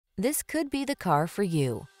This could be the car for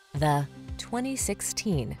you. The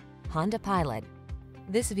 2016 Honda Pilot.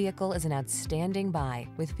 This vehicle is an outstanding buy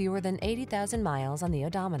with fewer than 80,000 miles on the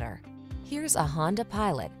odometer. Here's a Honda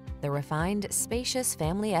Pilot, the refined, spacious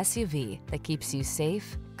family SUV that keeps you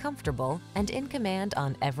safe, comfortable, and in command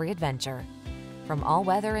on every adventure. From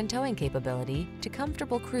all-weather and towing capability to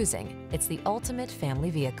comfortable cruising, it's the ultimate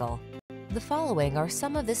family vehicle. The following are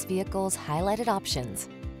some of this vehicle's highlighted options: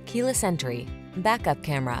 keyless entry, backup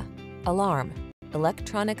camera, alarm,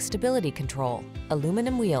 electronic stability control,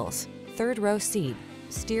 aluminum wheels, third-row seat,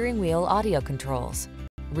 steering wheel audio controls,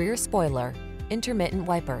 rear spoiler, intermittent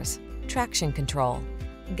wipers, traction control.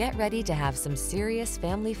 Get ready to have some serious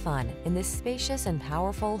family fun in this spacious and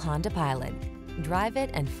powerful Honda Pilot. Drive it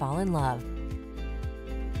and fall in love.